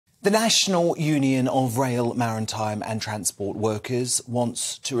The National Union of Rail, Maritime and Transport Workers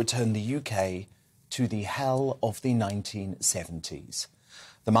wants to return the UK to the hell of the 1970s.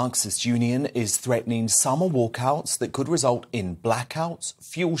 The Marxist Union is threatening summer walkouts that could result in blackouts,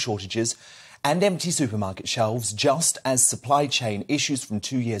 fuel shortages and empty supermarket shelves, just as supply chain issues from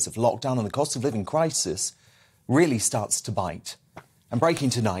 2 years of lockdown and the cost of living crisis really starts to bite. And breaking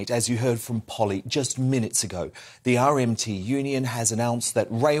tonight, as you heard from Polly just minutes ago, the RMT union has announced that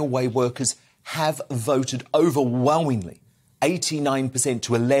railway workers have voted overwhelmingly, 89%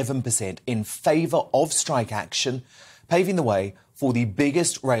 to 11%, in favour of strike action, paving the way for the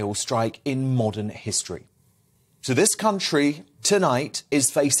biggest rail strike in modern history. So this country tonight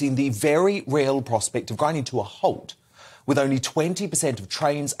is facing the very real prospect of grinding to a halt, with only 20% of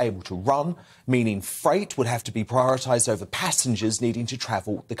trains able to run, meaning freight would have to be prioritised over passengers needing to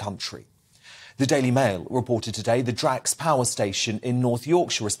travel the country. The Daily Mail reported today the Drax power station in North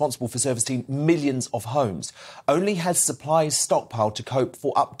Yorkshire, responsible for servicing millions of homes, only has supplies stockpiled to cope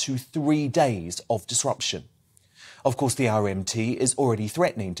for up to 3 days of disruption. Of course, the RMT is already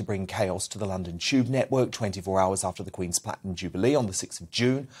threatening to bring chaos to the London Tube network 24 hours after the Queen's Platinum Jubilee on the 6th of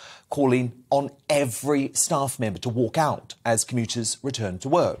June, calling on every staff member to walk out as commuters return to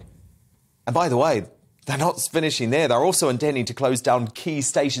work. And by the way, they're not finishing there. They're also intending to close down key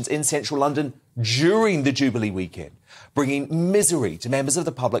stations in central London during the Jubilee weekend, bringing misery to members of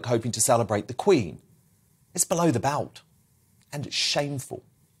the public hoping to celebrate the Queen. It's below the belt, and it's shameful.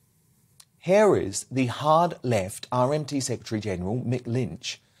 Here is the hard-left RMT Secretary-General, Mick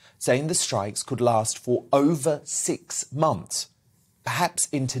Lynch, saying the strikes could last for over 6 months, perhaps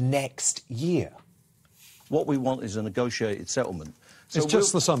into next year. What we want is a negotiated settlement. So it's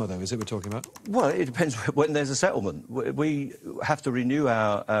just the summer, though, is it we're talking about? Well, it depends when there's a settlement. We have to renew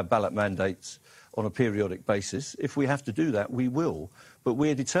our ballot mandates on a periodic basis. If we have to do that, we will. But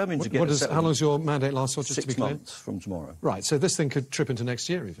we're determined to get a settlement. How long does your mandate last for, just to be clear? 6 months from tomorrow. Right, so this thing could trip into next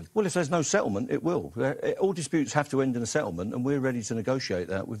year, even? Well, if there's no settlement, it will. All disputes have to end in a settlement, and we're ready to negotiate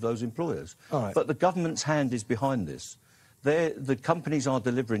that with those employers. All right. But the government's hand is behind this. The companies are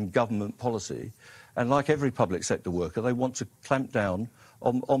delivering government policy, and like every public sector worker, they want to clamp down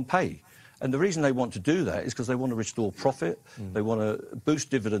on pay. And the reason they want to do that is because they want to restore profit, they want to boost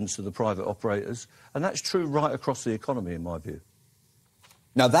dividends to the private operators, and that's true right across the economy, in my view.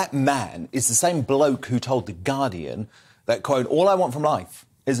 Now, that man is the same bloke who told The Guardian that, quote, all I want from life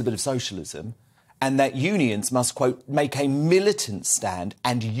is a bit of socialism, and that unions must, quote, make a militant stand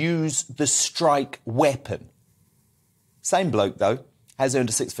and use the strike weapon. Same bloke, though, has earned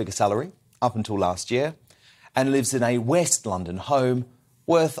a 6-figure salary up until last year and lives in a West London home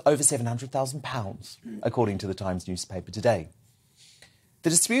worth over £700,000, according to the Times newspaper today. The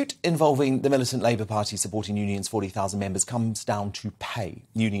dispute involving the militant Labour Party supporting unions' 40,000 members comes down to pay.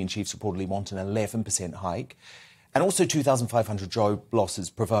 Union chiefs reportedly want an 11% hike and also 2,500 job losses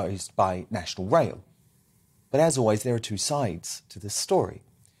proposed by National Rail. But as always, there are two sides to this story.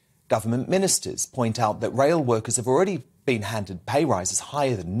 Government ministers point out that rail workers have already been handed pay rises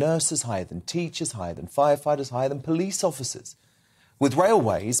higher than nurses, higher than teachers, higher than firefighters, higher than police officers, with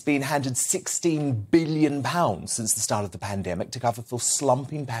railways being handed £16 billion since the start of the pandemic to cover for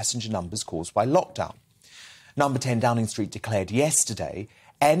slumping passenger numbers caused by lockdown. Number 10 Downing Street declared yesterday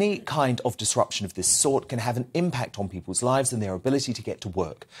any kind of disruption of this sort can have an impact on people's lives and their ability to get to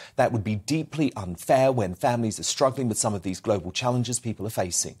work. That would be deeply unfair when families are struggling with some of these global challenges people are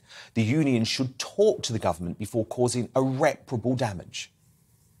facing. The union should talk to the government before causing irreparable damage.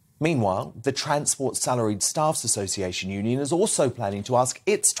 Meanwhile, the Transport Salaried Staffs Association union is also planning to ask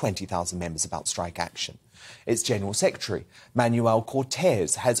its 20,000 members about strike action. Its General Secretary, Manuel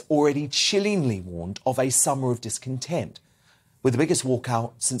Cortez, has already chillingly warned of a summer of discontent, with the biggest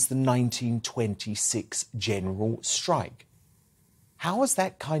walkout since the 1926 general strike. How is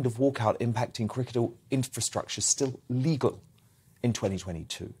that kind of walkout impacting critical infrastructure still legal in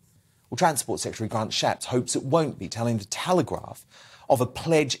 2022? Well, Transport Secretary Grant Shapps hopes it won't be, telling The Telegraph of a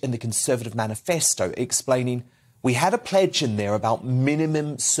pledge in the Conservative manifesto explaining, we had a pledge in there about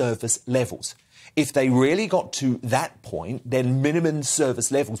minimum service levels. If they really got to that point, then minimum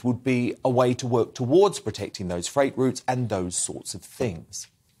service levels would be a way to work towards protecting those freight routes and those sorts of things.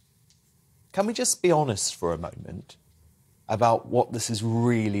 Can we just be honest for a moment about what this is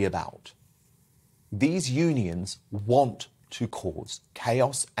really about? These unions want to cause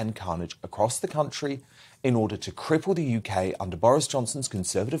chaos and carnage across the country in order to cripple the UK under Boris Johnson's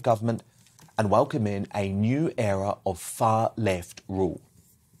Conservative government and welcome in a new era of far-left rule.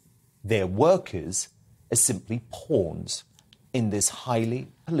 Their workers are simply pawns in this highly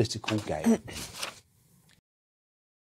political game.